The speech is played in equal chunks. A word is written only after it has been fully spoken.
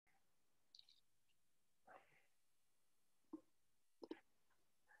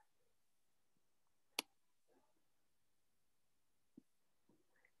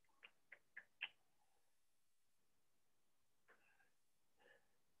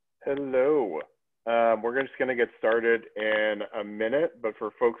Hello. We're just going to get started in a minute, but for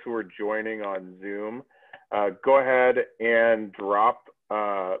folks who are joining on Zoom, go ahead and drop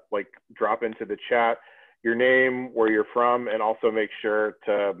into the chat your name, where you're from, and also make sure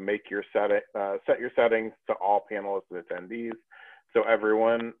to make your set your settings to all panelists and attendees, so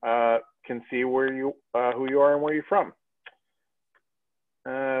everyone can see who you are and where you're from.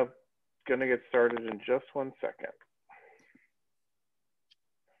 Gonna get started in just 1 second.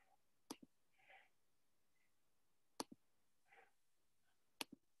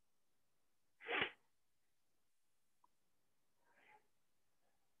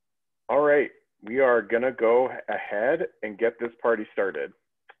 All right, we are gonna go ahead and get this party started.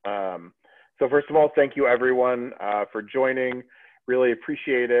 So first of all, thank you everyone for joining. Really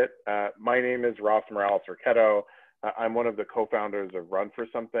appreciate it. My name is Ross Morales-Riquetto. I'm one of the co-founders of Run for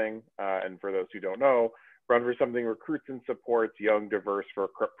Something. And for those who don't know, Run for Something recruits and supports young, diverse,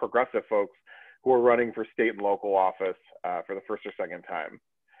 progressive folks who are running for state and local office for the first or second time.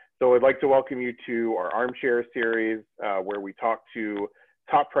 So I'd like to welcome you to our Armchair series, where we talk to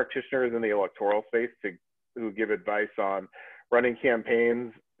top practitioners in the electoral space who give advice on running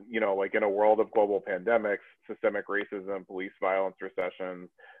campaigns, like in a world of global pandemics, systemic racism, police violence, recessions,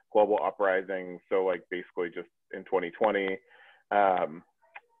 global uprising. So like basically just in 2020,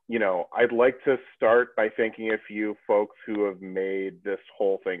 I'd like to start by thanking a few folks who have made this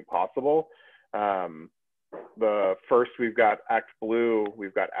whole thing possible. The first, we've got Act Blue,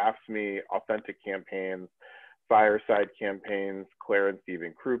 we've got AFSCME, Authentic Campaigns, Fireside Campaigns, Claire and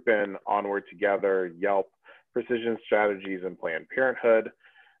Stephen Crouppen, Onward Together, Yelp, Precision Strategies, and Planned Parenthood.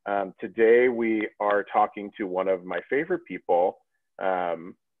 Today, we are talking to one of my favorite people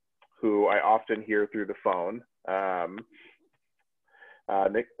who I often hear through the phone,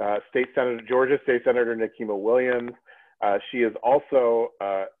 Georgia State Senator Nikema Williams. She is also,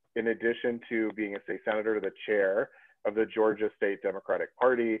 in addition to being a state senator, the chair of the Georgia State Democratic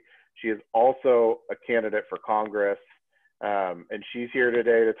Party. She is also a candidate for Congress, and she's here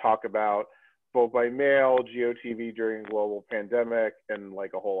today to talk about vote by mail, GOTV during global pandemic, and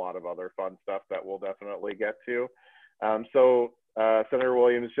like a whole lot of other fun stuff that we'll definitely get to. Senator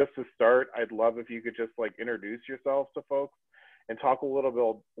Williams, just to start, I'd love if you could just like introduce yourself to folks and talk a little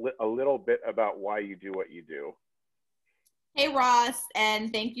bit about why you do what you do. Hey Ross,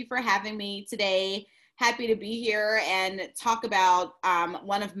 and thank you for having me today. Happy to be here and talk about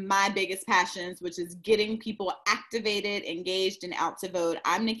one of my biggest passions, which is getting people activated, engaged, and out to vote.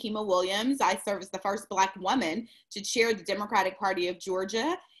 I'm Nikema Williams. I serve as the first Black woman to chair the Democratic Party of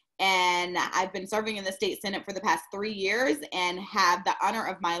Georgia. And I've been serving in the state Senate for the past 3 years and have the honor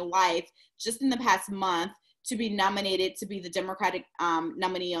of my life just in the past month to be nominated to be the Democratic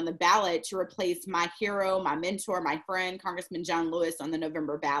nominee on the ballot to replace my hero, my mentor, my friend, Congressman John Lewis on the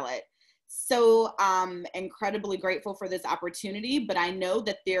November ballot. So incredibly grateful for this opportunity, but I know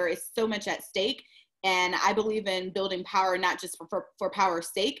that there is so much at stake, and I believe in building power, not just for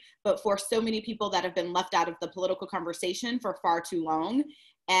power's sake, but for so many people that have been left out of the political conversation for far too long.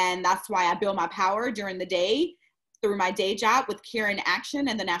 And that's why I build my power during the day through my day job with Care in Action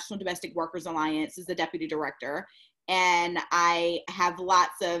and the National Domestic Workers Alliance as the deputy director. And I have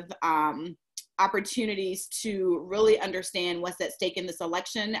lots of opportunities to really understand what's at stake in this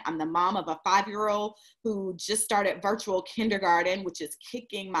election. I'm the mom of a 5-year-old who just started virtual kindergarten, which is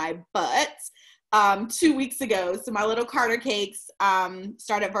kicking my butt, 2 weeks ago. So my little Carter Cakes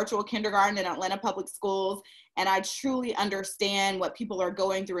started virtual kindergarten in Atlanta Public Schools. And I truly understand what people are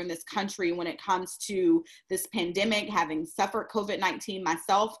going through in this country when it comes to this pandemic, having suffered COVID-19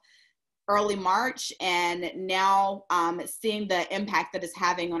 myself early March, and now seeing the impact that it's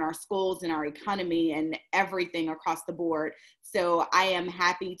having on our schools and our economy and everything across the board. So I am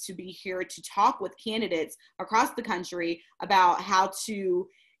happy to be here to talk with candidates across the country about how to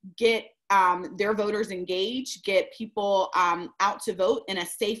get their voters engaged, get people out to vote in a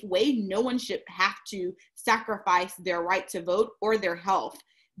safe way. No one should have to sacrifice their right to vote or their health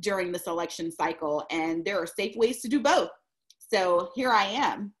during this election cycle. And there are safe ways to do both. So here I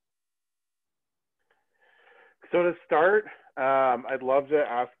am. So to start, I'd love to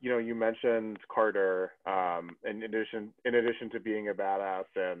ask, you mentioned Carter, in addition to being a badass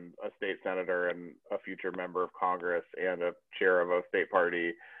and a state senator and a future member of Congress and a chair of a state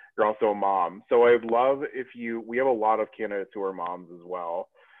party, you're also a mom. So I'd love if we have a lot of candidates who are moms as well,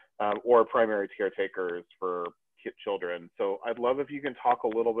 or primary caretakers for children. So I'd love if you can talk a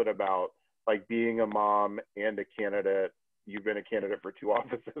little bit about like being a mom and a candidate. You've been a candidate for 2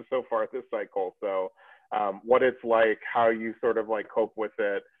 offices so far this cycle. So what it's like, how you sort of like cope with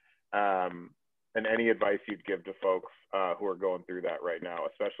it, and any advice you'd give to folks who are going through that right now,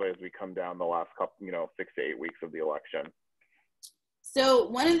 especially as we come down the last couple, 6 to 8 weeks of the election. So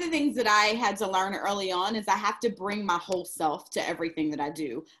one of the things that I had to learn early on is I have to bring my whole self to everything that I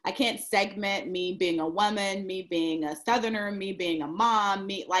do. I can't segment me being a woman, me being a Southerner, me being a mom,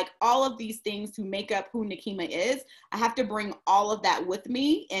 me, like all of these things who make up who Nikema is. I have to bring all of that with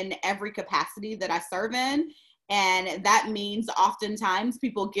me in every capacity that I serve in. And that means oftentimes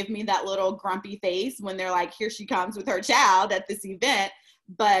people give me that little grumpy face when they're like, here she comes with her child at this event.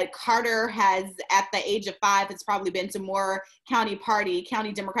 But Carter has, at the age of 5, has probably been to more county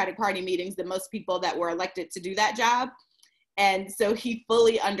Democratic Party meetings than most people that were elected to do that job. And so he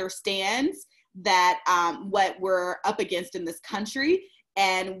fully understands that what we're up against in this country,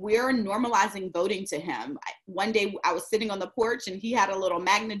 and we're normalizing voting to him. One day I was sitting on the porch and he had a little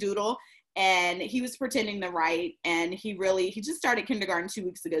Magna Doodle and he was pretending to write, and he just started kindergarten 2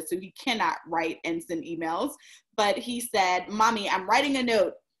 weeks ago, so he cannot write and send emails. But he said, "Mommy, I'm writing a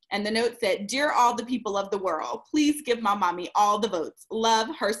note." And the note said, "Dear all the people of the world, please give my mommy all the votes.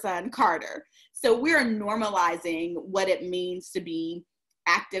 Love, her son, Carter." So we're normalizing what it means to be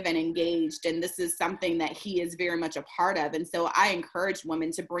active and engaged. And this is something that he is very much a part of. And so I encourage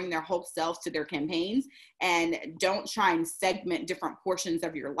women to bring their whole selves to their campaigns and don't try and segment different portions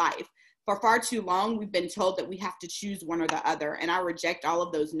of your life. For far too long, we've been told that we have to choose one or the other. And I reject all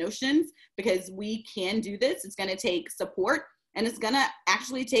of those notions, because we can do this. It's going to take support, and it's going to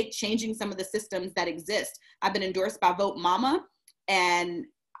actually take changing some of the systems that exist. I've been endorsed by Vote Mama, and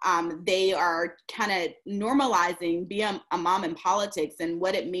they are kind of normalizing being a mom in politics and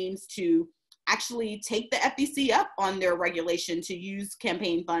what it means to actually take the FEC up on their regulation to use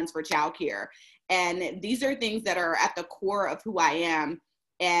campaign funds for childcare. And these are things that are at the core of who I am.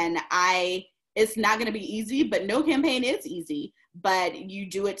 And it's not going to be easy, but no campaign is easy. But you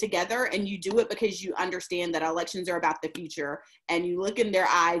do it together, and you do it because you understand that elections are about the future, and you look in their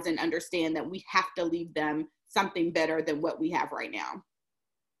eyes and understand that we have to leave them something better than what we have right now.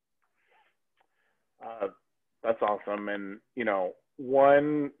 That's awesome. And,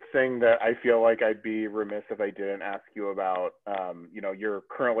 one thing that I feel like I'd be remiss if I didn't ask you about, you're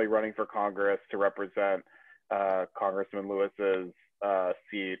currently running for Congress to represent Congressman Lewis's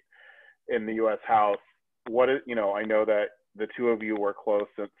seat in the U.S. House. I know that the two of you were close.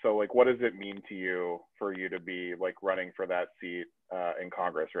 So like, what does it mean to you for you to be like running for that seat in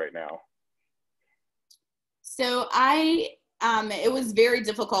Congress right now? So it was very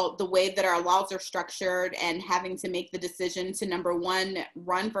difficult the way that our laws are structured, and having to make the decision to, number one,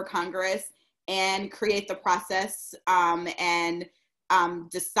 run for Congress and create the process and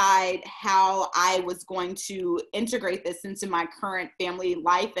decide how I was going to integrate this into my current family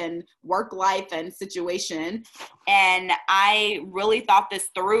life and work life and situation. And I really thought this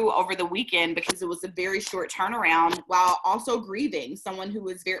through over the weekend, because it was a very short turnaround, while also grieving someone who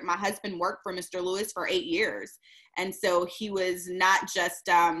was my husband worked for Mr. Lewis for 8 years. And so he was not just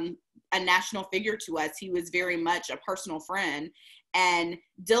a national figure to us. He was very much a personal friend. And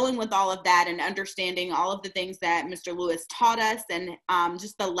dealing with all of that and understanding all of the things that Mr. Lewis taught us, and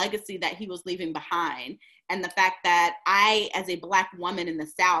just the legacy that he was leaving behind. And the fact that I, as a Black woman in the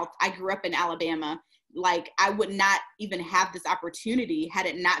South, I grew up in Alabama, like I would not even have this opportunity had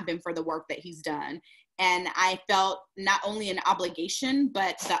it not been for the work that he's done. And I felt not only an obligation,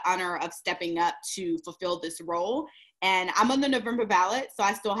 but the honor of stepping up to fulfill this role. And I'm on the November ballot, so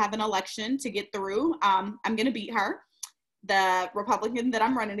I still have an election to get through. I'm going to beat her, the Republican that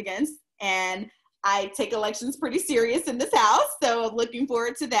I'm running against. And I take elections pretty serious in this house, so looking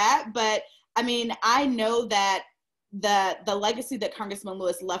forward to that. But I mean, I know that the legacy that Congressman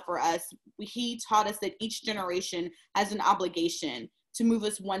Lewis left for us, he taught us that each generation has an obligation to move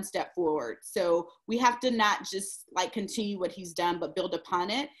us one step forward. So we have to not just like continue what he's done, but build upon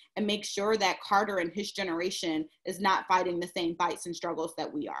it and make sure that Carter and his generation is not fighting the same fights and struggles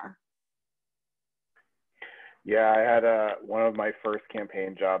that we are. Yeah, I had one of my first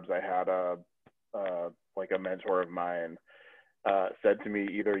campaign jobs. I had a mentor of mine said to me,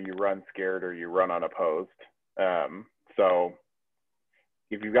 either you run scared or you run unopposed. So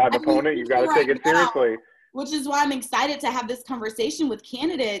if you've got an opponent, you've got to take it seriously. Which is why I'm excited to have this conversation with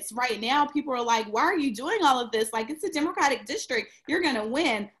candidates right now. People are like, why are you doing all of this? Like, it's a Democratic district. You're going to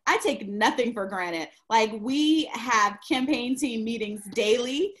win. I take nothing for granted. Like, we have campaign team meetings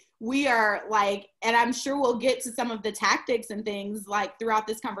daily. We are like, and I'm sure we'll get to some of the tactics and things like throughout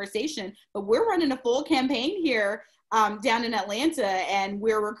this conversation, but we're running a full campaign here down in Atlanta, and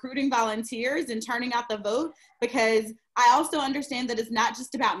we're recruiting volunteers and turning out the vote, because I also understand that it's not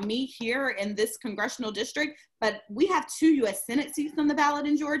just about me here in this congressional district, but we have 2 U.S. Senate seats on the ballot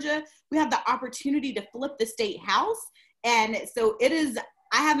in Georgia. We have the opportunity to flip the state house. And so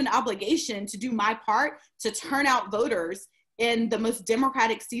I have an obligation to do my part to turn out voters in the most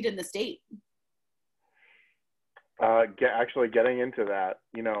Democratic seat in the state. Actually getting into that,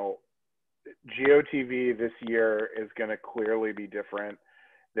 GOTV this year is going to clearly be different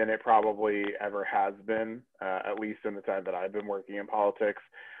than it probably ever has been, at least in the time that I've been working in politics.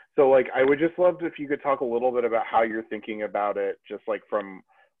 So I would just love if you could talk a little bit about how you're thinking about it, just from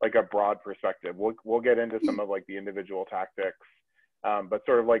a broad perspective. We'll get into some of the individual tactics, but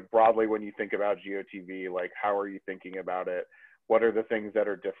sort of broadly, when you think about GOTV, how are you thinking about it? What are the things that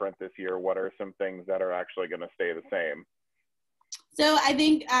are different this year? What are some things that are actually going to stay the same? So I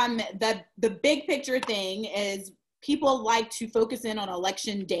think the big picture thing is people like to focus in on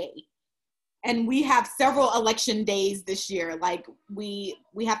election day. And we have several election days this year. We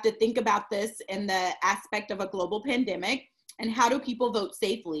have to think about this in the aspect of a global pandemic and how do people vote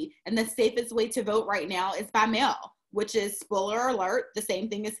safely. And the safest way to vote right now is by mail, which is, spoiler alert, the same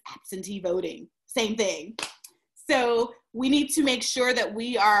thing as absentee voting, same thing. So we need to make sure that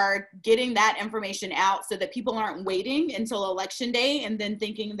we are getting that information out so that people aren't waiting until election day and then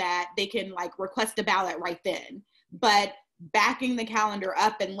thinking that they can request a ballot right then. But backing the calendar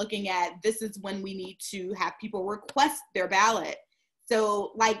up and looking at, this is when we need to have people request their ballot.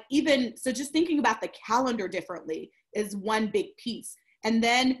 So just thinking about the calendar differently is one big piece. And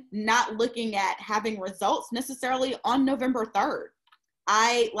then not looking at having results necessarily on November 3rd.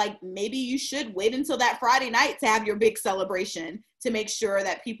 Maybe you should wait until that Friday night to have your big celebration to make sure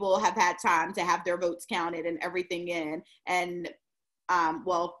that people have had time to have their votes counted and everything in. And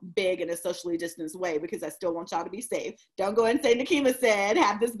big in a socially distanced way, because I still want y'all to be safe. Don't go and say Nikema said,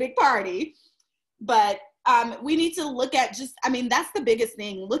 have this big party. But we need to look at that's the biggest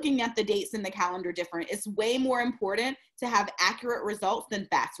thing, looking at the dates in the calendar different. It's way more important to have accurate results than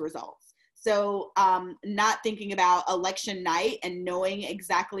fast results. So not thinking about election night and knowing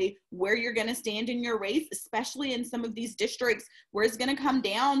exactly where you're going to stand in your race, especially in some of these districts where it's going to come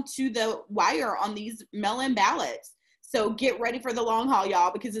down to the wire on these mail-in ballots. So get ready for the long haul,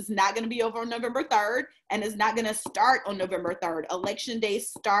 y'all, because it's not going to be over on November 3rd, and it's not going to start on November 3rd. Election day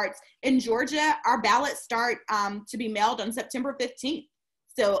starts in Georgia. Our ballots start to be mailed on September 15th.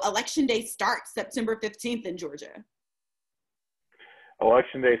 So election day starts September 15th in Georgia.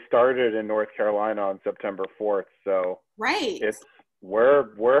 Election day started in North Carolina on September 4th. So right, we're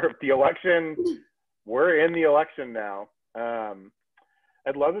in the election now.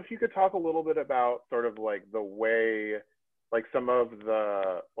 I'd love if you could talk a little bit about sort of the way, some of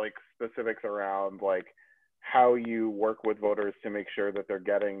the specifics around how you work with voters to make sure that they're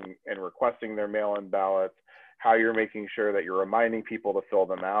getting and requesting their mail-in ballots, how you're making sure that you're reminding people to fill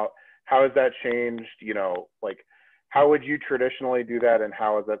them out. How has that changed? How would you traditionally do that, and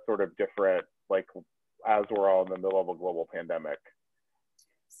how is that sort of different, as we're all in the middle of a global pandemic?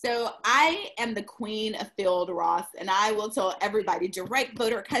 So I am the queen of field, Ross, and I will tell everybody, direct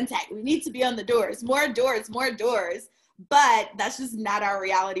voter contact. We need to be on the doors, more doors, more doors. But that's just not our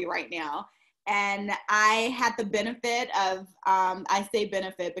reality right now. And I had the benefit of, I say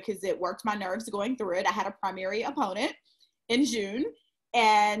benefit because it worked my nerves going through it. I had a primary opponent in June.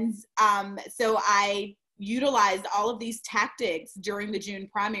 And so I utilized all of these tactics during the June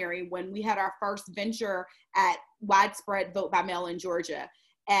primary when we had our first venture at widespread vote by mail in Georgia.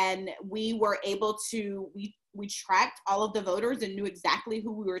 And we were able to, we tracked all of the voters and knew exactly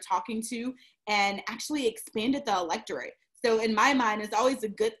who we were talking to, and actually expanded the electorate. So in my mind, it's always a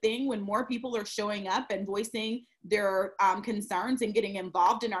good thing when more people are showing up and voicing their concerns and getting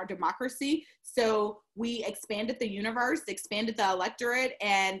involved in our democracy. So we expanded the universe, expanded the electorate,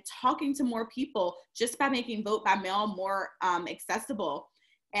 and talking to more people just by making vote by mail more accessible.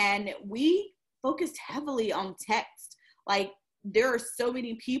 And we focused heavily on text. There are so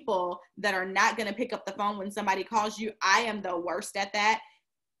many people that are not going to pick up the phone when somebody calls you. I am the worst at that.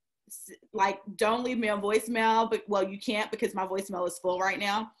 Don't leave me a voicemail, but you can't, because my voicemail is full right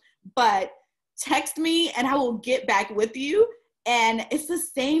now, but text me and I will get back with you. And it's the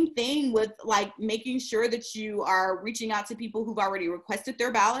same thing with making sure that you are reaching out to people who've already requested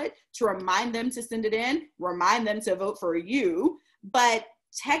their ballot to remind them to send it in, remind them to vote for you. But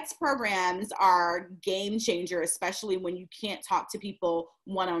text programs are game changer, especially when you can't talk to people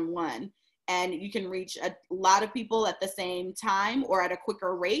one-on-one, and you can reach a lot of people at the same time or at a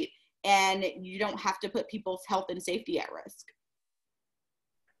quicker rate, and you don't have to put people's health and safety at risk.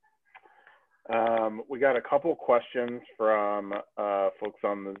 We got a couple questions from folks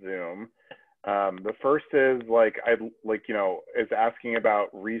on the Zoom. The first is is asking about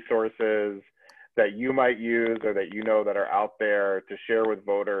resources that you might use or that you know that are out there to share with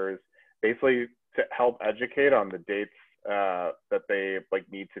voters, basically to help educate on the dates that they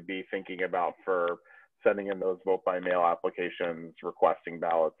need to be thinking about for sending in those vote by mail applications, requesting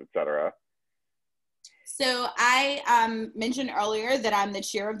ballots, etc. So I mentioned earlier that I'm the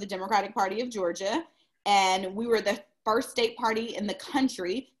chair of the Democratic Party of Georgia, and we were the first state party in the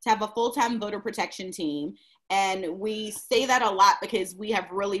country to have a full-time voter protection team. And we say that a lot because we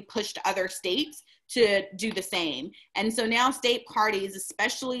have really pushed other states to do the same. And so now state parties,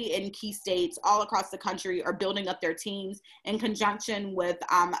 especially in key states all across the country, are building up their teams in conjunction with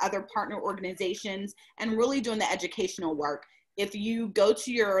other partner organizations and really doing the educational work. If you go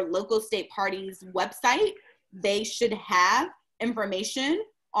to your local state party's website, they should have information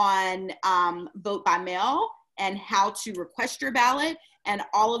on vote by mail and how to request your ballot and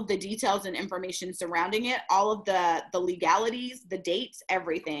all of the details and information surrounding it, all of the legalities, the dates,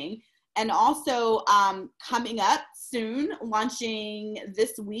 everything. And also coming up soon, launching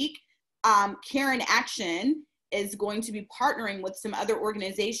this week, Care in Action is going to be partnering with some other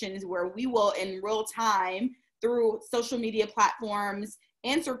organizations where we will in real time through social media platforms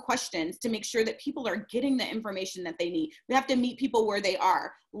answer questions to make sure that people are getting the information that they need. We have to meet people where they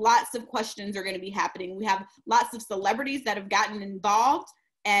are. Lots of questions are going to be happening. We have lots of celebrities that have gotten involved,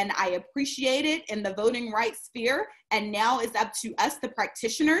 and I appreciate it in the voting rights sphere. And now it's up to us, the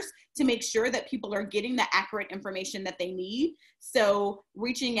practitioners, to make sure that people are getting the accurate information that they need. So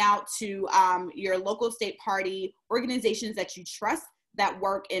reaching out to your local state party, organizations that you trust that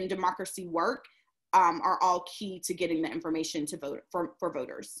work in democracy work, are all key to getting the information to vote for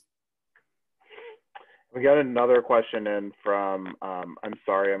voters. We got another question in from, I'm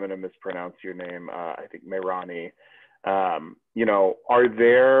sorry, I'm going to mispronounce your name. I think Mehrani. Are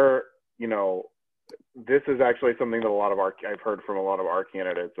there, this is actually something that I've heard from a lot of our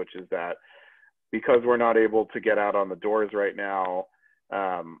candidates, which is that because we're not able to get out on the doors right now,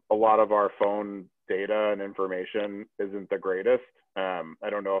 a lot of our phone data and information isn't the greatest. I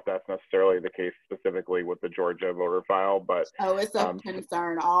don't know if that's necessarily the case specifically with the Georgia voter file, but it's a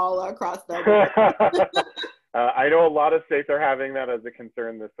concern all across the board. I know a lot of states are having that as a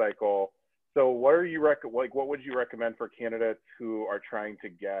concern this cycle. So what are you what would you recommend for candidates who are trying to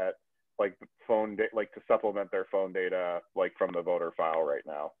get phone to supplement their phone data from the voter file right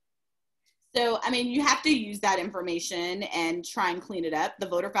now? So, you have to use that information and try and clean it up. The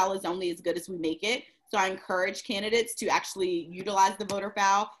voter file is only as good as we make it. So I encourage candidates to actually utilize the voter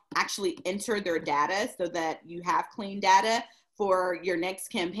file, actually enter their data so that you have clean data for your next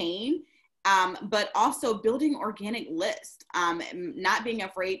campaign. But also building organic lists, not being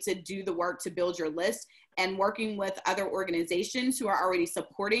afraid to do the work to build your list and working with other organizations who are already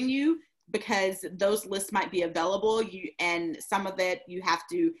supporting you, because those lists might be available, and some of it you have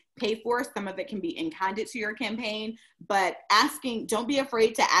to pay for, some of it can be in-kind to your campaign, but don't be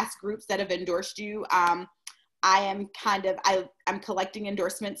afraid to ask groups that have endorsed you. I'm collecting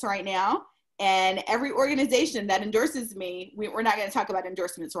endorsements right now, and every organization that endorses me, we're not gonna talk about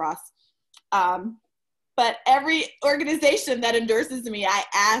endorsements, Ross, but every organization that endorses me, I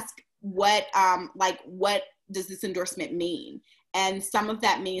ask what does this endorsement mean? And some of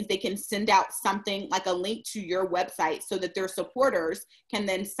that means they can send out something like a link to your website so that their supporters can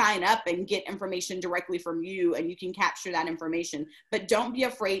then sign up and get information directly from you, and you can capture that information. But don't be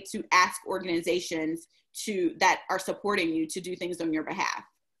afraid to ask organizations that are supporting you to do things on your behalf.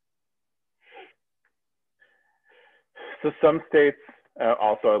 So some states,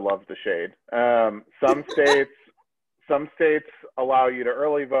 also I love the shade. Some states allow you to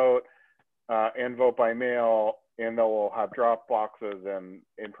early vote and vote by mail, and they'll have drop boxes and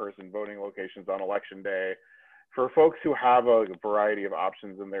in-person voting locations on election day. For folks who have a variety of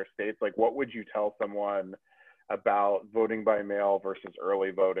options in their states, what would you tell someone about voting by mail versus early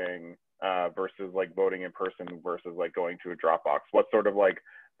voting versus voting in person versus going to a drop box? What sort of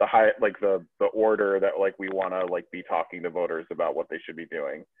the order that we want to be talking to voters about what they should be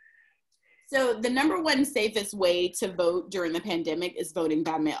doing? So the number one safest way to vote during the pandemic is voting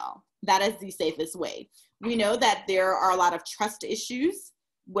by mail. That is the safest way. We know that there are a lot of trust issues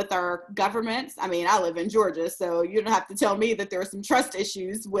with our governments. I live in Georgia, so you don't have to tell me that there are some trust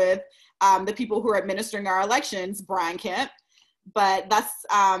issues with the people who are administering our elections, Brian Kemp. But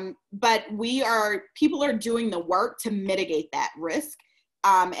people are doing the work to mitigate that risk.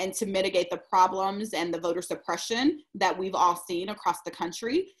 and to mitigate the problems and the voter suppression that we've all seen across the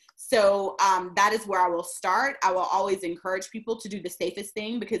country. So that is where I will start. I will always encourage people to do the safest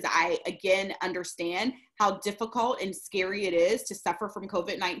thing, because I, again, understand how difficult and scary it is to suffer from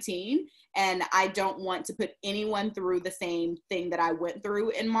COVID-19. And I don't want to put anyone through the same thing that I went through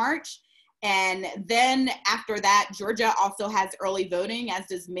in March. And then after that, Georgia also has early voting, as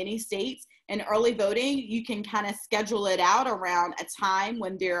does many states. And early voting, you can kind of schedule it out around a time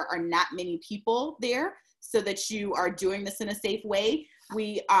when there are not many people there, so that you are doing this in a safe way.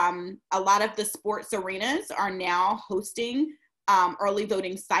 A lot of the sports arenas are now hosting early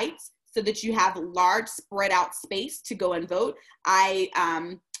voting sites, so that you have large spread out space to go and vote. I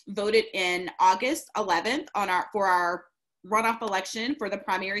voted in August 11th for our runoff election for the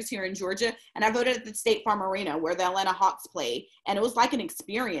primaries here in Georgia, and I voted at the State Farm Arena where the Atlanta Hawks play, and it was like an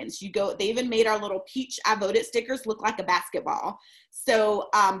experience. You go, they even made our little peach I voted stickers look like a basketball. So,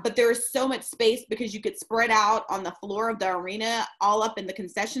 but there is so much space because you could spread out on the floor of the arena, all up in the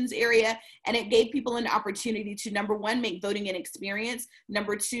concessions area, and it gave people an opportunity to, number one, make voting an experience.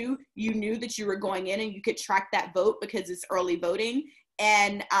 Number two, you knew that you were going in and you could track that vote because it's early voting.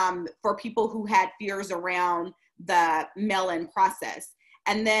 And for people who had fears around the mail-in process.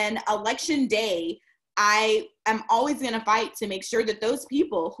 And then election day, I am always going to fight to make sure that those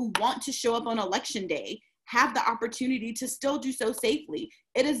people who want to show up on election day have the opportunity to still do so safely.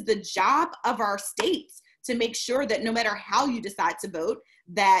 It is the job of our states to make sure that no matter how you decide to vote,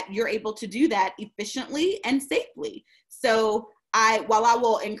 that you're able to do that efficiently and safely. So while I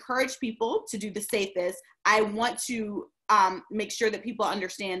will encourage people to do the safest, I want to make sure that people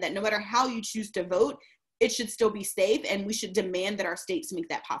understand that no matter how you choose to vote, it should still be safe, and we should demand that our states make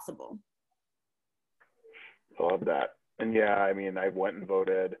that possible. I love that. And yeah, I mean, I went and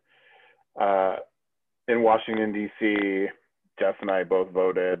voted in Washington, D.C. Jeff and I both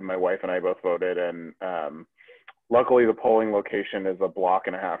voted. My wife and I both voted. And luckily, the polling location is a block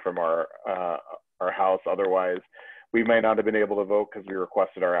and a half from our house. Otherwise, we might not have been able to vote because we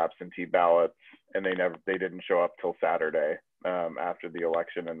requested our absentee ballots, and they didn't show up till Saturday after the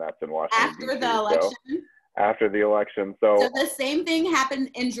election, and that's in Washington, After D.C. the election? After the election. So the same thing happened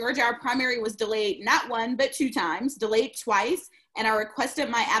in Georgia. Our primary was delayed not one, but 2 times, delayed twice. And I requested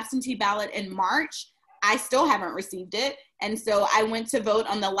my absentee ballot in March. I still haven't received it. And so I went to vote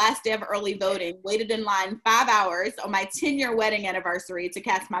on the last day of early voting, waited in line 5 hours on my 10-year wedding anniversary to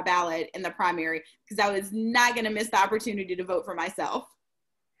cast my ballot in the primary, because I was not going to miss the opportunity to vote for myself.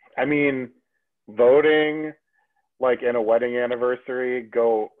 I mean, voting like in a wedding anniversary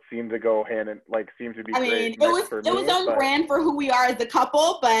seem to go hand in, like, seem to be great. It was on brand for who we are as a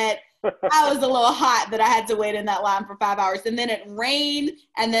couple, but I was a little hot that I had to wait in that line for 5 hours. And then it rained,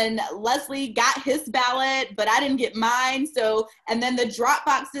 and then Leslie got his ballot, but I didn't get mine. So, and then the drop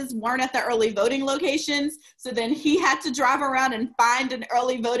boxes weren't at the early voting locations. So then he had to drive around and find an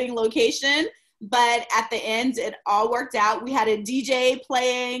early voting location. But at the end, it all worked out. We had a DJ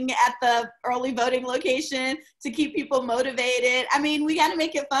playing at the early voting location to keep people motivated. I mean, we got to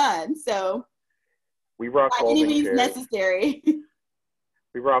make it fun. So we brought by any means necessary.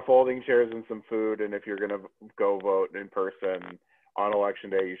 We brought folding chairs and some food. And if you're going to go vote in person on election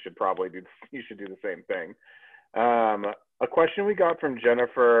day, you should do the same thing. A question we got from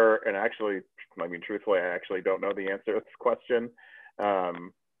Jennifer, and actually, I mean, truthfully, I actually don't know the answer to this question.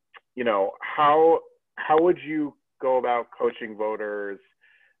 You know, how would you go about coaching voters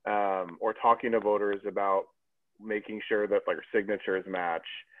or talking to voters about making sure that their signatures match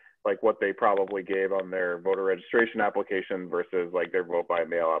like what they probably gave on their voter registration application versus like their vote by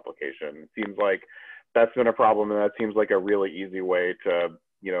mail application? It seems like that's been a problem, and that seems like a really easy way to,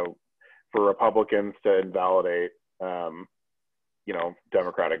 you know, for Republicans to invalidate, you know,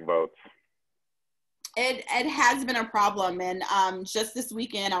 Democratic votes. It has been a problem. And just this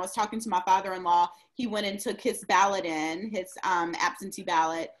weekend, I was talking to my father-in-law. He went and took his ballot in, his absentee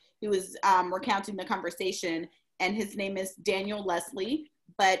ballot. He was recounting the conversation, and his name is Daniel Leslie,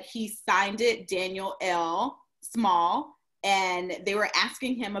 but he signed it Daniel L. Small. And they were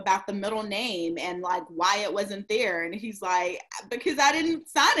asking him about the middle name and like why it wasn't there. And he's like, because I didn't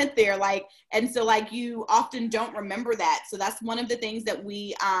sign it there. Like, and so like you often don't remember that. So that's one of the things that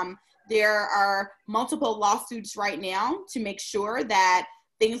we, there are multiple lawsuits right now to make sure that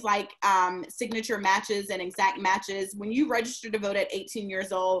things like signature matches and exact matches, when you register to vote at 18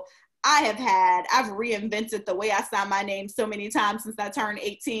 years old, I've reinvented the way I sign my name so many times since I turned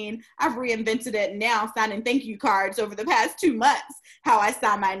 18. I've reinvented it now, signing thank you cards over the past 2 months, how I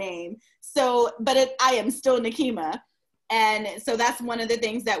sign my name. So, but I am still Nikema. And so that's one of the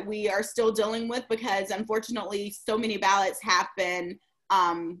things that we are still dealing with, because unfortunately so many ballots have been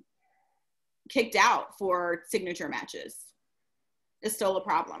kicked out for signature matches. It's still a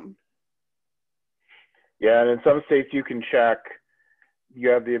problem. Yeah, and in some states you can check, you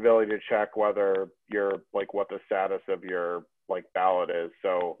have the ability to check whether you're like what the status of your like ballot is.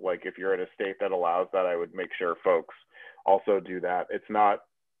 So like if you're in a state that allows that, I would make sure folks also do that. It's not,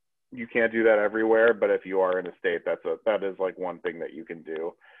 you can't do that everywhere, but if you are in a state, that is like one thing that you can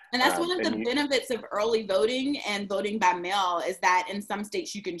do. And that's one of the benefits of early voting and voting by mail, is that in some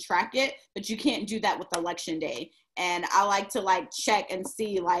states you can track it, but you can't do that with election day. And I like to like check and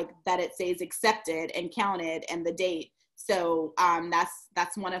see like that it says accepted and counted and the date. So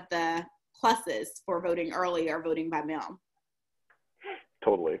that's one of the pluses for voting early or voting by mail.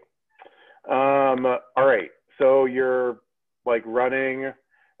 Totally. All right. So you're like running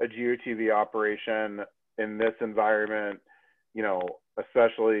a GOTV operation in this environment, you know,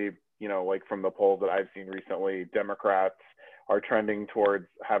 especially, you know, like from the polls that I've seen recently, Democrats are trending towards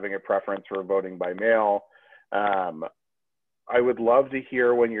having a preference for voting by mail. I would love to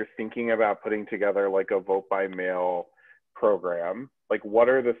hear when you're thinking about putting together like a vote by mail program, like what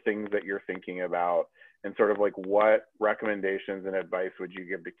are the things that you're thinking about, and sort of like what recommendations and advice would you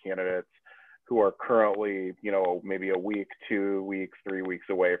give to candidates who are currently, you know, maybe a week, 2 weeks, 3 weeks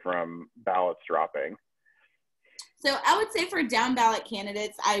away from ballots dropping? So I would say for down ballot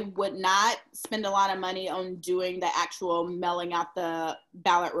candidates, I would not spend a lot of money on doing the actual mailing out the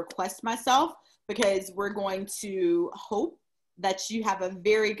ballot request myself, because we're going to hope that you have a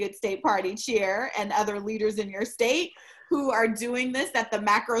very good state party chair and other leaders in your state who are doing this at the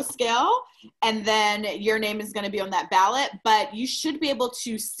macro scale, and then your name is going to be on that ballot. But you should be able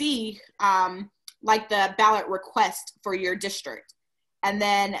to see like the ballot request for your district. And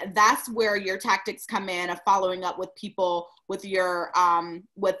then that's where your tactics come in of following up with people with your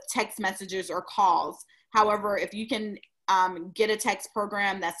with text messages or calls. However, if you can get a text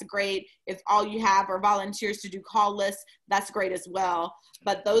program, that's great. If all you have are volunteers to do call lists, that's great as well.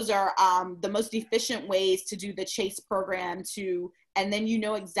 But those are the most efficient ways to do the chase program and then you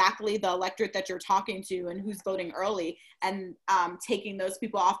know exactly the electorate that you're talking to and who's voting early, and taking those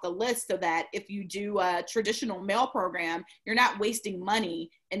people off the list, so that if you do a traditional mail program, you're not wasting money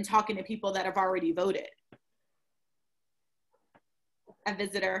in talking to people that have already voted. A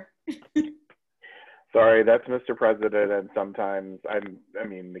visitor. Sorry, that's Mr. President, and sometimes I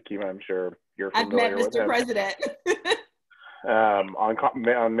mean, Nikema, I'm sure you're familiar with him. I've met Mr.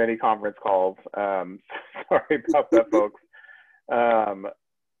 President. On many conference calls. Sorry about that, folks.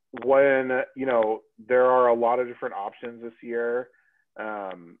 When, you know, there are a lot of different options this year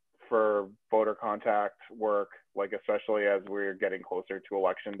for voter contact work, like especially as we're getting closer to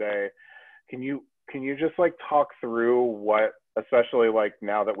election day. Can you just like talk through what, especially like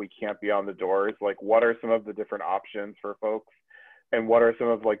now that we can't be on the doors, like what are some of the different options for folks, and what are some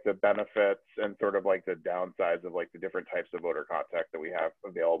of like the benefits and sort of like the downsides of like the different types of voter contact that we have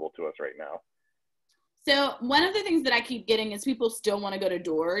available to us right now? So one of the things that I keep getting is people still want to go to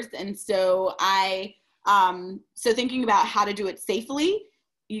doors. And so so thinking about how to do it safely,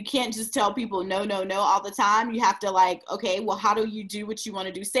 you can't just tell people no, no, no all the time. You have to like, okay, well, how do you do what you want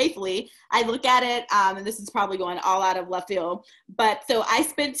to do safely? I look at it, and this is probably going all out of left field, but so I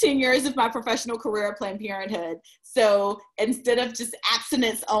spent 10 years of my professional career at Planned Parenthood. So instead of just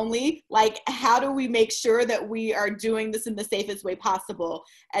abstinence only, like how do we make sure that we are doing this in the safest way possible?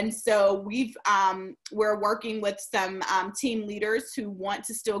 And so we're working with some team leaders who want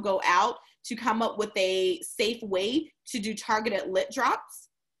to still go out to come up with a safe way to do targeted lit drops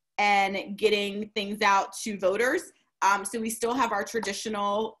and getting things out to voters. So we still have our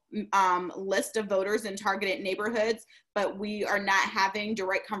traditional list of voters in targeted neighborhoods, but we are not having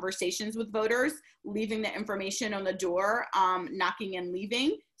direct conversations with voters, leaving the information on the door, knocking and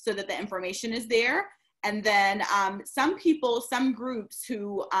leaving, so that the information is there. And then some groups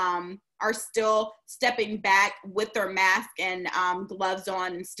who are still stepping back with their mask and gloves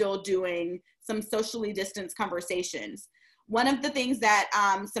on and still doing some socially distanced conversations. One of the things that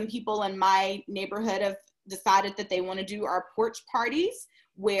some people in my neighborhood have decided that they want to do are porch parties,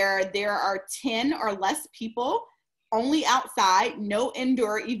 where there are 10 or less people only outside, no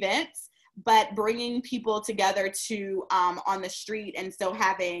indoor events, but bringing people together to on the street. And so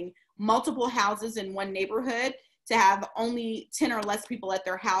having multiple houses in one neighborhood to have only 10 or less people at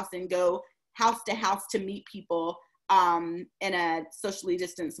their house and go house to house to meet people in a socially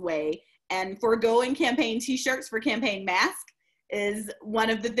distanced way. And foregoing campaign t-shirts for campaign mask is one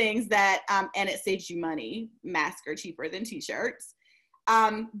of the things that, and it saves you money. Masks are cheaper than t-shirts.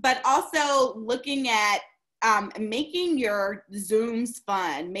 But also looking at making your Zooms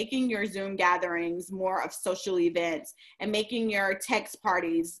fun, making your Zoom gatherings more of social events, and making your text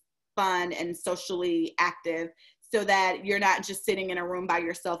parties fun and socially active, so that you're not just sitting in a room by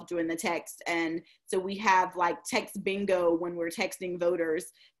yourself doing the text. And so we have like text bingo when we're texting voters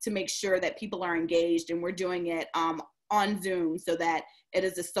to make sure that people are engaged, and we're doing it on Zoom so that it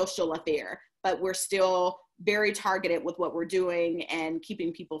is a social affair, but we're still very targeted with what we're doing and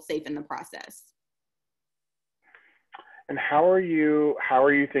keeping people safe in the process. And how are you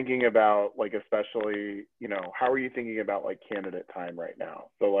thinking about, like, especially, you know, how are you thinking about like candidate time right now?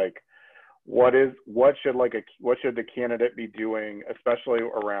 So like, what should the candidate be doing, especially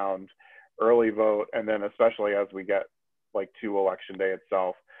around early vote, and then especially as we get like to election day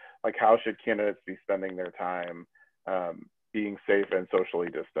itself, like how should candidates be spending their time being safe and socially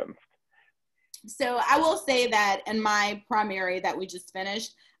distanced? So I will say that in my primary that we just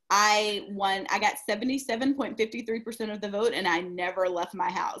finished, I got 77.53% of the vote, and I never left my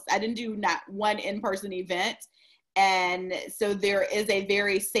house. I didn't do not one in-person event. And so there is a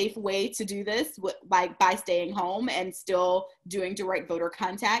very safe way to do this, like by staying home and still doing direct voter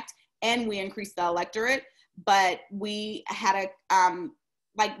contact. And we increased the electorate, but we had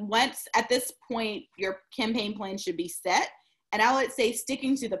once at this point, your campaign plan should be set. And I would say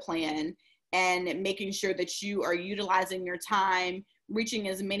sticking to the plan and making sure that you are utilizing your time, reaching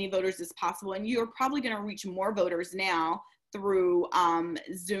as many voters as possible. And you're probably going to reach more voters now through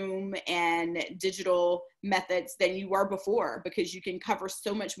Zoom and digital methods than you were before, because you can cover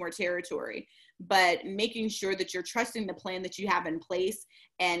so much more territory. But making sure that you're trusting the plan that you have in place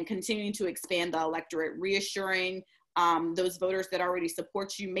and continuing to expand the electorate, reassuring those voters that already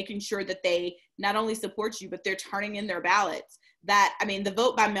support you, making sure that they not only support you, but they're turning in their ballots. The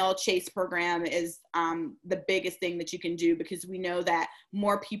vote by mail chase program is the biggest thing that you can do, because we know that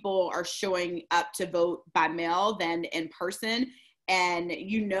more people are showing up to vote by mail than in person. And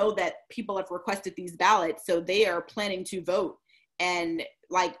you know that people have requested these ballots, so they are planning to vote. And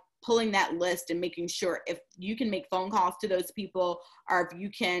like pulling that list and making sure if you can make phone calls to those people, or if you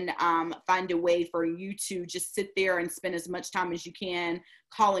can find a way for you to just sit there and spend as much time as you can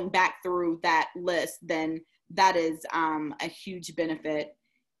calling back through that list, then that is a huge benefit.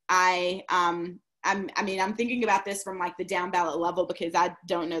 I'm thinking about this from like the down ballot level, because I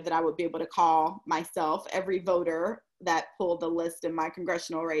don't know that I would be able to call myself every voter that pulled the list in my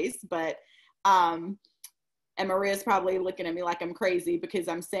congressional race, but and Maria's probably looking at me like I'm crazy because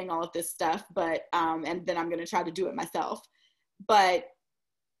I'm saying all of this stuff, but and then I'm going to try to do it myself. But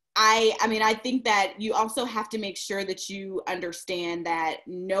I think that you also have to make sure that you understand that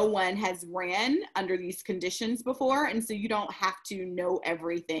no one has ran under these conditions before. And so you don't have to know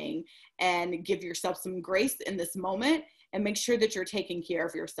everything, and give yourself some grace in this moment and make sure that you're taking care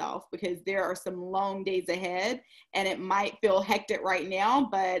of yourself, because there are some long days ahead, and it might feel hectic right now,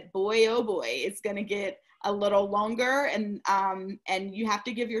 but boy, oh boy, it's going to get a little longer, and you have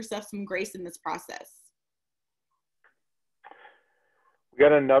to give yourself some grace in this process. We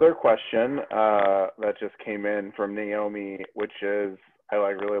got another question that just came in from Naomi, which is, I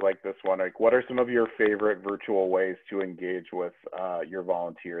really like this one. Like, what are some of your favorite virtual ways to engage with your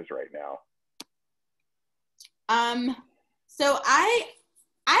volunteers right now? So I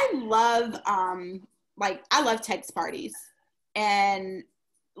love I love text parties, and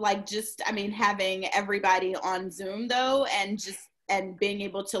having everybody on Zoom though, and being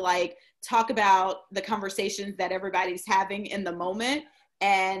able to like talk about the conversations that everybody's having in the moment,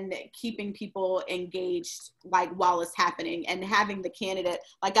 and keeping people engaged like while it's happening, and having the candidate,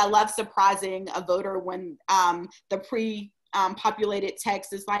 like I love surprising a voter when the populated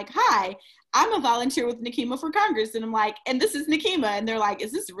text is like, "Hi, I'm a volunteer with Nikema for Congress," and I'm like, "And this is Nikema," and they're like,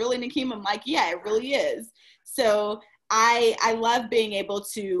 "Is this really Nikema?" I'm like, "Yeah, it really is." So I love being able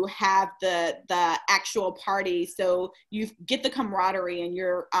to have the actual party, so you get the camaraderie, and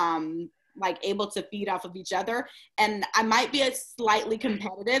you're able to feed off of each other. And I might be a slightly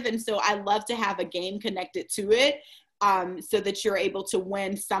competitive, and so I love to have a game connected to it, so that you're able to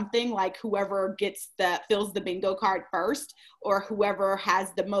win something, like whoever fills the bingo card first, or whoever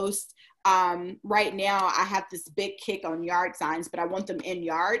has the most. Right now I have this big kick on yard signs, but I want them in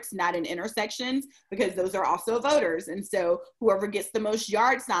yards, not in intersections, because those are also voters. And so whoever gets the most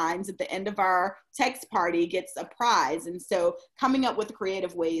yard signs at the end of our text party gets a prize. And so coming up with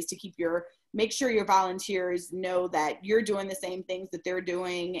creative ways to make sure your volunteers know that you're doing the same things that they're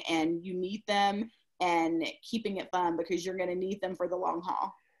doing, and you need them, and keeping it fun, because you're going to need them for the long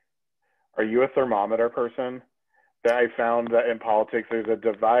haul. Are you a thermometer person? That I found that in politics, there's a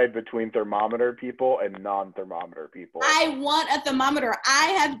divide between thermometer people and non-thermometer people. I want a thermometer. I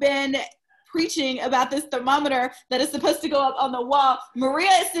have been preaching about this thermometer that is supposed to go up on the wall.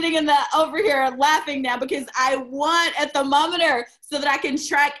 Maria is sitting over here laughing now because I want a thermometer so that I can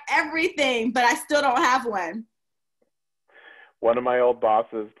track everything, but I still don't have one. One of my old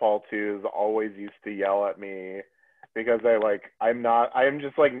bosses, Paul Tews, always used to yell at me because I'm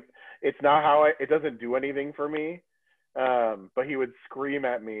just like, it's not how it doesn't do anything for me. But he would scream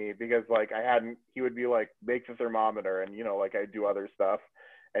at me because like he would be like, make the thermometer, and like I do other stuff,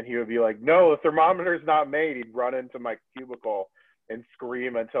 and he would be like, no, the thermometer's not made. He'd run into my cubicle and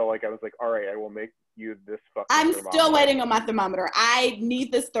scream until like I was like, all right, I will make you this fucking thermometer. I'm still waiting on my thermometer. I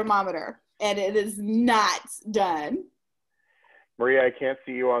need this thermometer, and it is not done. Maria, I can't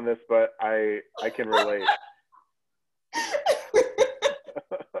see you on this, but I can relate.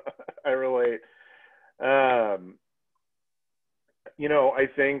 I relate. I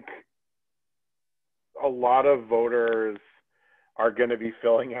think a lot of voters are going to be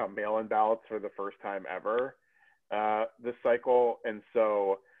filling out mail-in ballots for the first time ever this cycle. And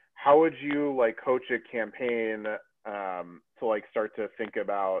so how would you like coach a campaign to like start to think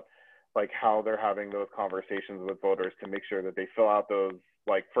about like how they're having those conversations with voters to make sure that they fill out those,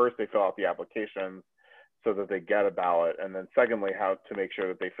 like first they fill out the applications so that they get a ballot, and then secondly, how to make sure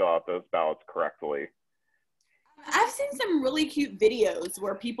that they fill out those ballots correctly? I've seen some really cute videos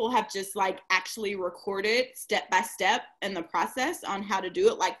where people have just like actually recorded step by step in the process on how to do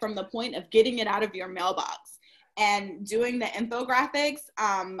it, like from the point of getting it out of your mailbox and doing the infographics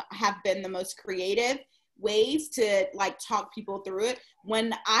have been the most creative ways to like talk people through it.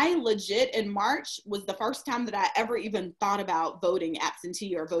 When I legit in March was the first time that I ever even thought about voting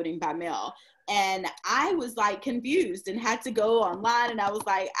absentee or voting by mail. And I was like confused and had to go online, and I was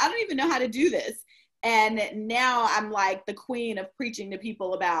like, I don't even know how to do this. And now I'm like the queen of preaching to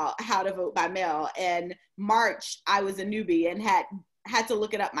people about how to vote by mail. And March, I was a newbie and had to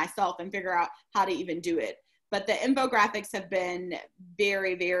look it up myself and figure out how to even do it. But the infographics have been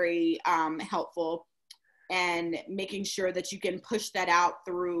very, very helpful, and making sure that you can push that out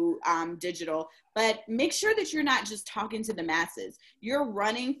through digital. But make sure that you're not just talking to the masses. You're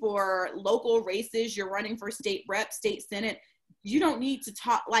running for local races. You're running for state rep, state senate. You don't need to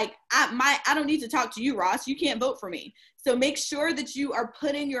talk like I don't need to talk to you, Ross. You can't vote for me. So make sure that you are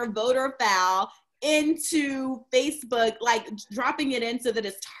putting your voter file into Facebook, like dropping it in so that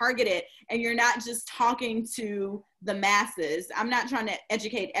it's targeted and you're not just talking to the masses. I'm not trying to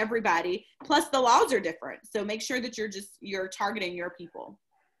educate everybody. Plus the laws are different. So make sure that you're targeting your people.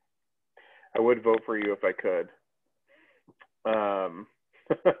 I would vote for you if I could.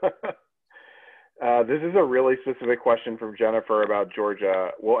 This is a really specific question from Jennifer about Georgia.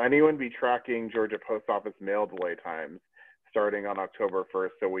 Will anyone be tracking Georgia post office mail delay times starting on October 1st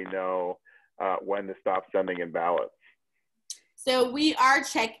so we know when to stop sending in ballots? So we are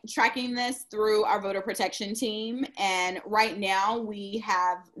tracking this through our voter protection team. And right now we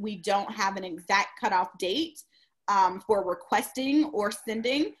don't have an exact cutoff date for requesting or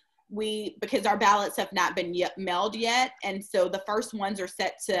sending. Because our ballots have not been mailed yet. And so the first ones are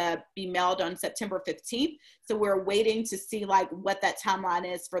set to be mailed on September 15th. So we're waiting to see like what that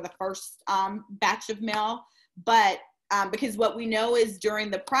timeline is for the first batch of mail. But because what we know is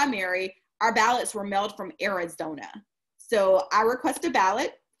during the primary, our ballots were mailed from Arizona. So I request a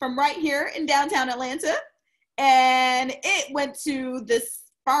ballot from right here in downtown Atlanta. And it went to this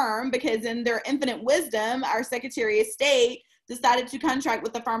firm because in their infinite wisdom, our Secretary of State decided to contract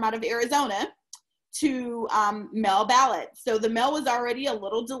with a firm out of Arizona to mail ballots. So the mail was already a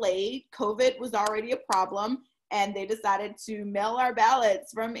little delayed. COVID was already a problem, and they decided to mail our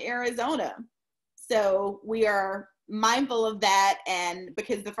ballots from Arizona. So we are mindful of that, and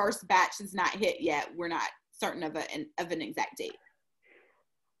because the first batch is not hit yet, we're not certain of an exact date.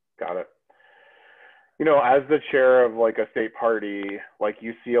 Got it. As the chair of like a state party, like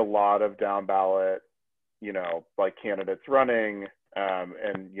you see a lot of down ballot like candidates running,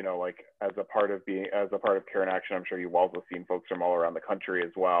 and like as a part of Care in Action, I'm sure you've also seen folks from all around the country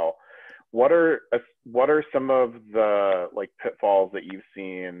as well. What are some of the like pitfalls that you've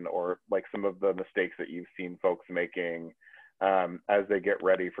seen, or like some of the mistakes that you've seen folks making as they get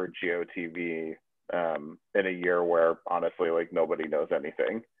ready for GOTV in a year where honestly like nobody knows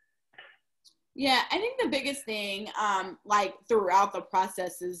anything? Yeah, I think the biggest thing like throughout the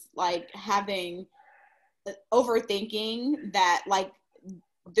process is like having overthinking that like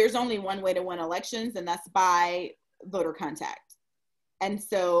there's only one way to win elections, and that's by voter contact. And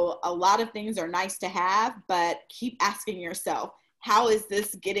so a lot of things are nice to have, but keep asking yourself, how is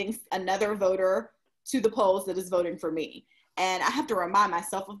this getting another voter to the polls that is voting for me? And I have to remind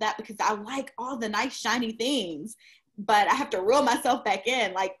myself of that because I like all the nice shiny things, but I have to reel myself back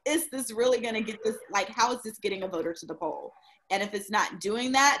in. Like, is this really going to get this? Like, how is this getting a voter to the poll? And if it's not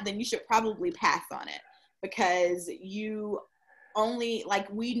doing that, then you should probably pass on it, because you only, like,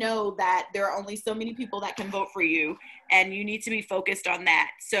 we know that there are only so many people that can vote for you, and you need to be focused on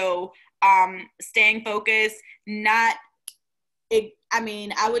that. So staying focused, I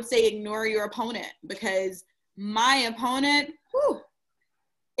would say ignore your opponent, because my opponent,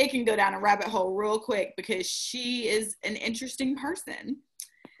 it can go down a rabbit hole real quick, because she is an interesting person.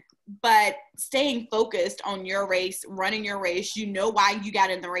 But staying focused on your race, running your race, you know why you got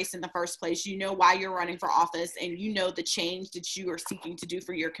in the race in the first place, you know why you're running for office, and you know the change that you are seeking to do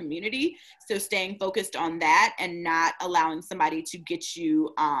for your community. So staying focused on that and not allowing somebody to get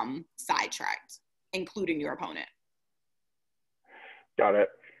you sidetracked, including your opponent. Got it.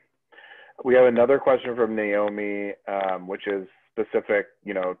 We have another question from Naomi, which is specific,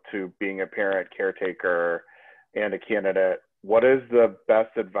 to being a parent, caretaker, and a candidate. What is the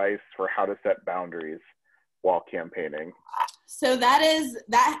best advice for how to set boundaries while campaigning? So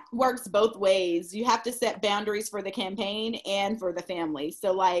that works both ways. You have to set boundaries for the campaign and for the family.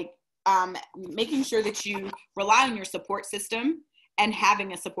 So like making sure that you rely on your support system and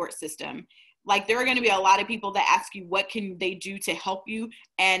having a support system. Like, there are going to be a lot of people that ask you, what can they do to help you?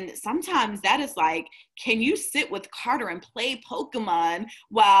 And sometimes that is like, can you sit with Carter and play Pokemon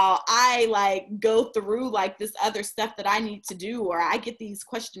while I like go through like this other stuff that I need to do, or I get these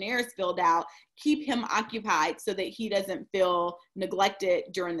questionnaires filled out? Keep him occupied so that he doesn't feel neglected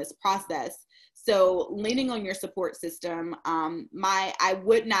during this process. So leaning on your support system. I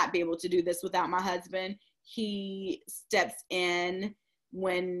would not be able to do this without my husband. He steps in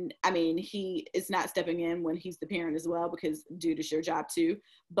he is not stepping in when he's the parent as well, because dude, it's your job too.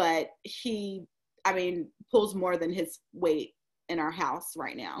 But he, pulls more than his weight in our house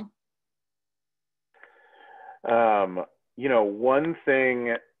right now. One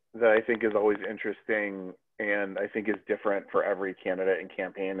thing that I think is always interesting, and I think is different for every candidate and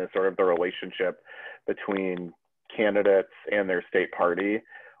campaign, is sort of the relationship between candidates and their state party.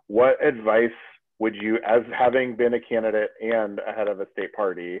 What advice would you, as having been a candidate and a head of a state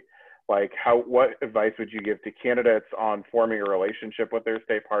party, what advice would you give to candidates on forming a relationship with their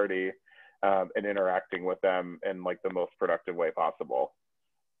state party and interacting with them in like the most productive way possible?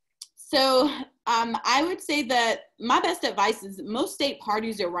 So I would say that my best advice is most state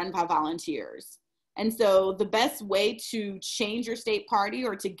parties are run by volunteers. And so the best way to change your state party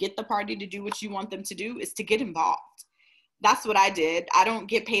or to get the party to do what you want them to do is to get involved. That's what I did. I don't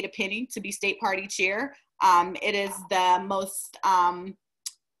get paid a penny to be state party chair. It is the most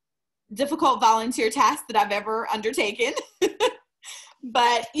difficult volunteer task that I've ever undertaken.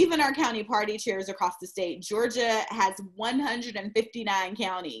 But even our county party chairs across the state, Georgia has 159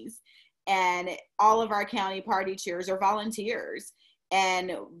 counties, and all of our county party chairs are volunteers,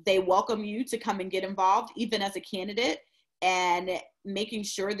 and they welcome you to come and get involved, even as a candidate, and making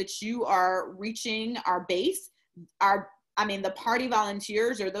sure that you are reaching our base. The party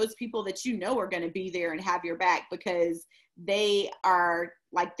volunteers are those people that are going to be there and have your back, because they're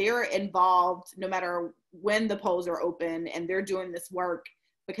involved no matter when the polls are open, and they're doing this work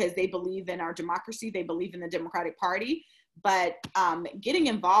because they believe in our democracy, they believe in the Democratic Party. But getting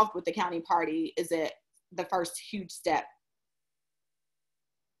involved with the county party is the first huge step.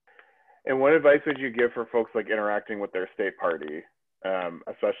 And what advice would you give for folks like interacting with their state party,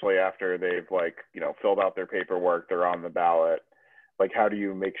 especially after they've filled out their paperwork, they're on the ballot? Like, how do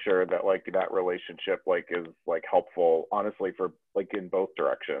you make sure that that relationship is helpful, honestly, for in both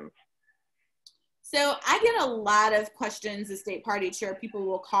directions? So I get a lot of questions as state party chair. People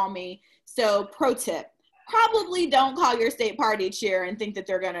will call me. So pro tip, probably don't call your state party chair and think that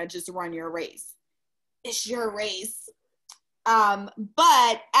they're going to just run your race. It's your race.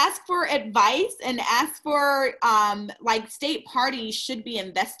 But ask for advice and ask for, state parties should be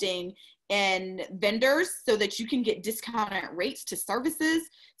investing in vendors so that you can get discounted rates to services.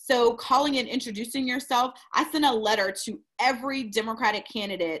 So calling and introducing yourself. I sent a letter to every Democratic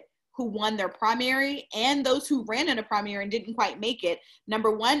candidate who won their primary and those who ran in a primary and didn't quite make it.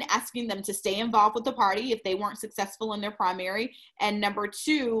 Number one, asking them to stay involved with the party if they weren't successful in their primary. And number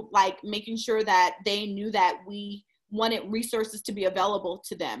two, making sure that they knew that we wanted resources to be available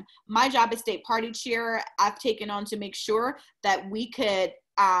to them. My job as state party chair, I've taken on to make sure that we could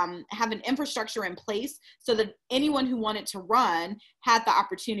have an infrastructure in place so that anyone who wanted to run had the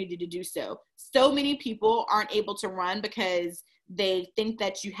opportunity to do so. So many people aren't able to run because they think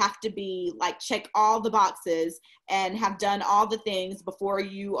that you have to be check all the boxes and have done all the things before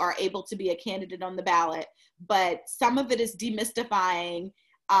you are able to be a candidate on the ballot. But some of it is demystifying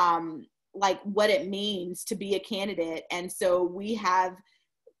like what it means to be a candidate. And so we have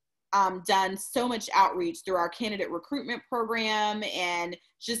done so much outreach through our candidate recruitment program, and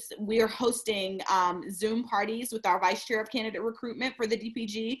just we are hosting Zoom parties with our vice chair of candidate recruitment for the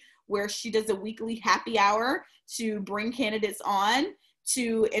DPG, where she does a weekly happy hour to bring candidates on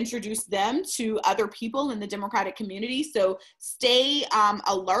to introduce them to other people in the Democratic community. So stay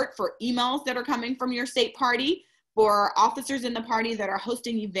alert for emails that are coming from your state party, for officers in the party that are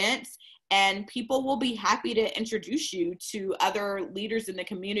hosting events, and people will be happy to introduce you to other leaders in the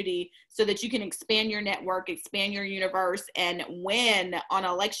community so that you can expand your network, expand your universe, and win on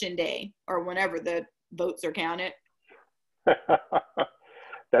election day or whenever the votes are counted.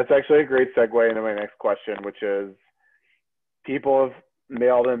 That's actually a great segue into my next question, which is, people have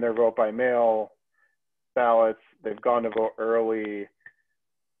mailed in their vote by mail ballots. They've gone to vote early.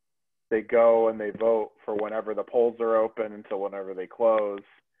 They go and they vote for whenever the polls are open until whenever they close.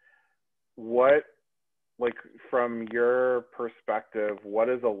 What, like, from your perspective, what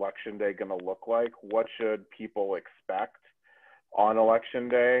is election day going to look like? What should people expect on election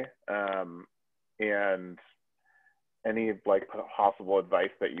day? And any like possible advice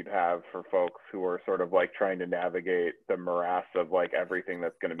that you'd have for folks who are sort of like trying to navigate the morass of like everything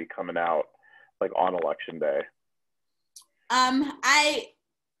that's going to be coming out like on election day?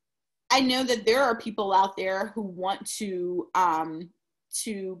 I know that there are people out there who want to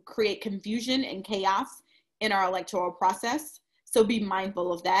create confusion and chaos in our electoral process. So be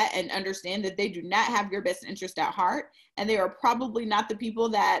mindful of that and understand that they do not have your best interest at heart. And they are probably not the people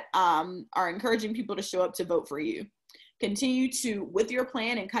that are encouraging people to show up to vote for you. Continue to, with your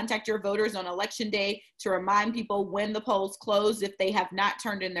plan, and contact your voters on election day to remind people when the polls close if they have not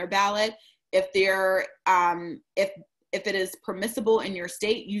turned in their ballot. If they're, if it is permissible in your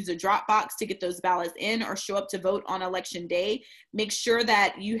state, use a drop box to get those ballots in, or show up to vote on election day. Make sure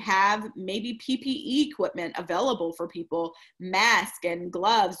that you have maybe PPE equipment available for people, masks and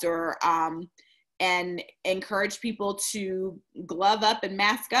gloves, or and encourage people to glove up and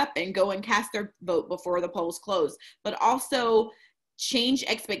mask up and go and cast their vote before the polls close. But also change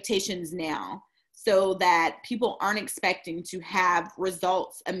expectations now, so that people aren't expecting to have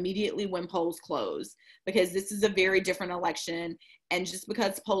results immediately when polls close, because this is a very different election. And just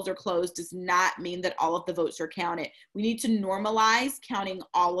because polls are closed does not mean that all of the votes are counted. We need to normalize counting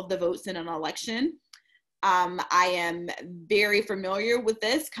all of the votes in an election. I am very familiar with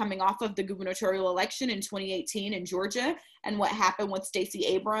this coming off of the gubernatorial election in 2018 in Georgia, and what happened with Stacey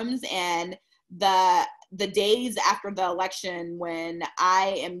Abrams, and the days after the election, when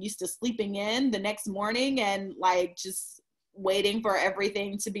I am used to sleeping in the next morning and like just waiting for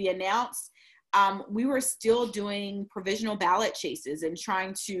everything to be announced. We were still doing provisional ballot chases and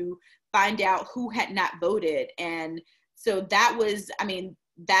trying to find out who had not voted. And so that was, I mean,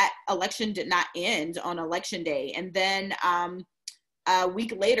 that election did not end on election day. And then a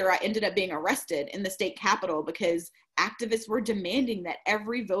week later, I ended up being arrested in the state capitol because activists were demanding that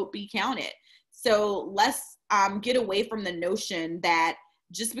every vote be counted. So let's get away from the notion that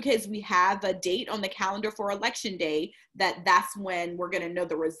just because we have a date on the calendar for election day, that's when we're going to know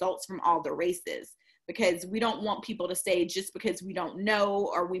the results from all the races. Because we don't want people to say, just because we don't know,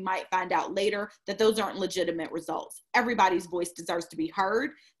 or we might find out later, that those aren't legitimate results. Everybody's voice deserves to be heard.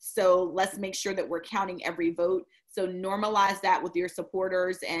 So let's make sure that we're counting every vote. So normalize that with your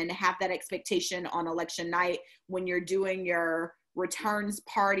supporters, and have that expectation on election night when you're doing your returns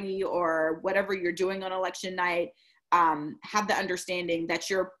party or whatever you're doing on election night. Have the understanding that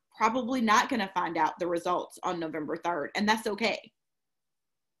you're probably not going to find out the results on November 3rd, and that's okay.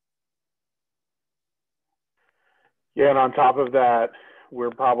 Yeah, and on top of that, we're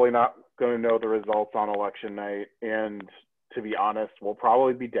probably not going to know the results on election night. And to be honest, we'll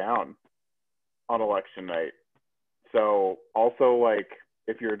probably be down on election night. So also, like,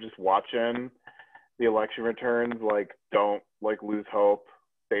 if you're just watching the election returns, like, don't like lose hope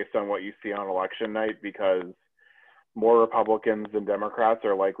based on what you see on election night, because more Republicans than Democrats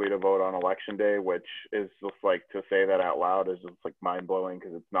are likely to vote on election day, which is just like, to say that out loud is just like mind blowing,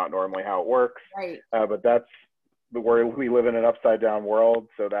 because it's not normally how it works. Right. But that's where we live, in an upside down world.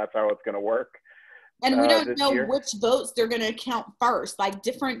 So that's how it's going to work. And we don't know which votes they're going to count first. Like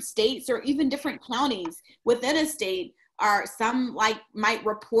different states or even different counties within a state are, some like might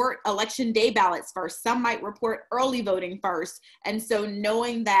report election day ballots first. Some might report early voting first. And so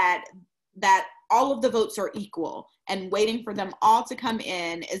knowing that all of the votes are equal and waiting for them all to come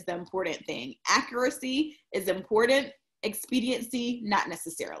in is the important thing. Accuracy is important. Expediency, not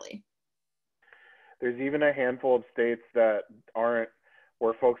necessarily. There's even a handful of states that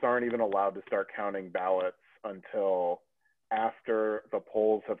where folks aren't even allowed to start counting ballots until after the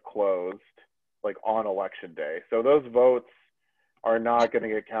polls have closed, like on election day. So those votes are not going to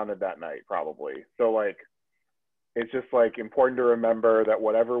get counted that night, probably. So like, it's just like important to remember that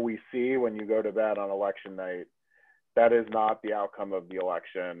whatever we see when you go to bed on election night, that is not the outcome of the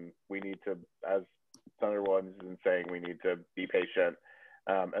election. We need to, as Senator Williams has been saying, we need to be patient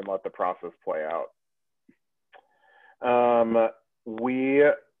and let the process play out.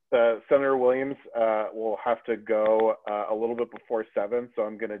 Senator Williams will have to go a little bit before 7, so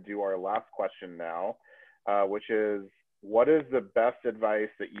I'm going to do our last question now, which is, what is the best advice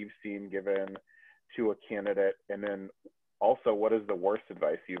that you've seen given to a candidate? And then also, what is the worst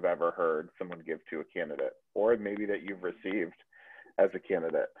advice you've ever heard someone give to a candidate, or maybe that you've received as a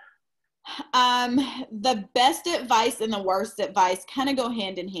candidate? The best advice and the worst advice kind of go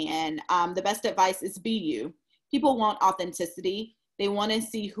hand in hand. The best advice is be you. People want authenticity. They want to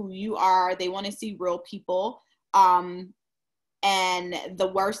see who you are. They want to see real people. And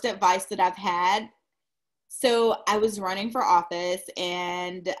the worst advice that I've had, so I was running for office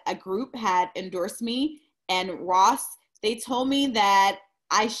and a group had endorsed me, and Ross, they told me that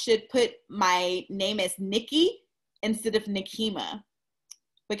I should put my name as Nikki instead of Nikema,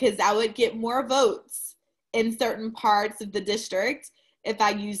 because I would get more votes in certain parts of the district if I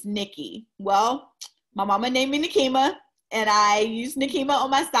used Nikki. Well, my mama named me Nikema, and I use Nikema on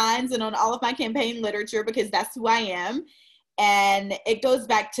my signs and on all of my campaign literature because that's who I am. And it goes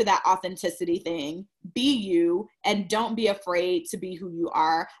back to that authenticity thing. Be you, and don't be afraid to be who you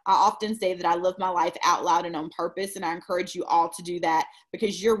are. I often say that I live my life out loud and on purpose, and I encourage you all to do that,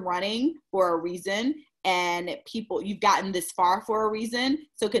 because you're running for a reason, and people, you've gotten this far for a reason.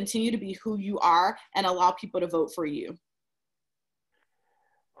 So continue to be who you are and allow people to vote for you.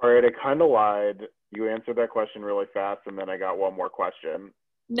 All right, I kind of lied. You answered that question really fast, and then I got one more question.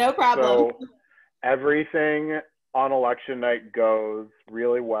 No problem. So everything on election night goes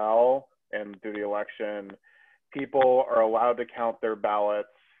really well, and through the election, people are allowed to count their ballots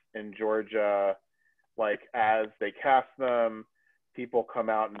in Georgia, like as they cast them. People come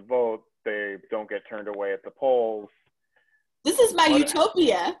out and vote. They don't get turned away at the polls. This is my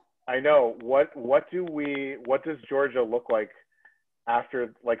utopia. I know. What does Georgia look like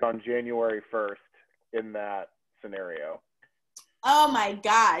after, like, on January 1st in that scenario? Oh my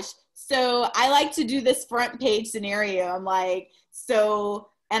gosh. So I like to do this front page scenario. I'm like,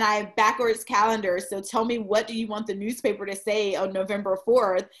 and I have backwards calendar. So tell me, what do you want the newspaper to say on November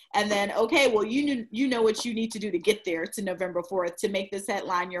 4th? And then, okay, well, you know what you need to do to get there to November 4th to make this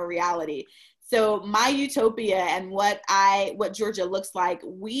headline your reality. So my utopia and what Georgia looks like,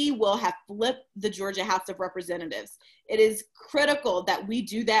 we will have flipped the Georgia House of Representatives. It is critical that we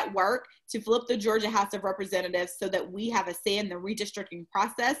do that work to flip the Georgia House of Representatives so that we have a say in the redistricting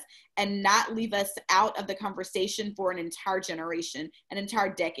process and not leave us out of the conversation for an entire generation, an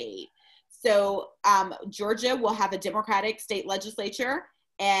entire decade. So Georgia will have a Democratic state legislature,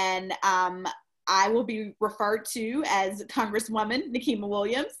 and I will be referred to as Congresswoman Nikema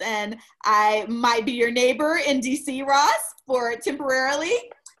Williams, and I might be your neighbor in DC, Ross, for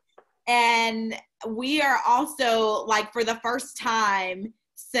temporarily. And we are also, like, for the first time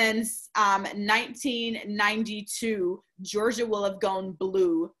since 1992, Georgia will have gone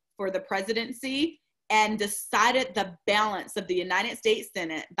blue for the presidency and decided the balance of the United States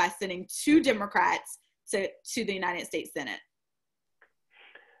Senate by sending 2 Democrats to the United States Senate.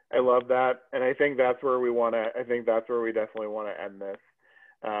 I love that, and I think that's where we definitely want to end this.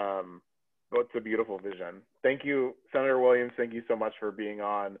 But it's a beautiful vision. Thank you, Senator Williams. Thank you so much for being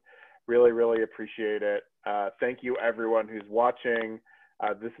on. Really, really appreciate it. Thank you, everyone who's watching.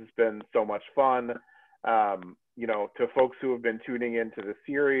 This has been so much fun. To folks who have been tuning into the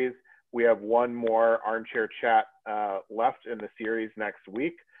series, we have one more Armchair Chat left in the series next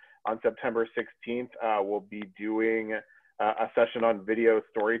week. On September 16th, we'll be doing a session on video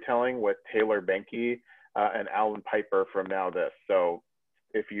storytelling with Taylor Benke and Alan Piper from Now This. So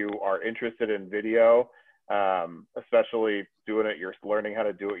if you are interested in video, especially learning how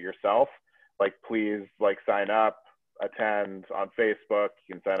to do it yourself, like, please, like, sign up, attend on Facebook.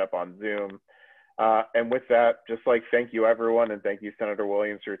 You can sign up on Zoom. And with that, just, like, thank you, everyone. And thank you, Senator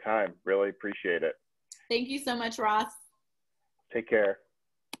Williams, for your time. Really appreciate it. Thank you so much, Ross. Take care.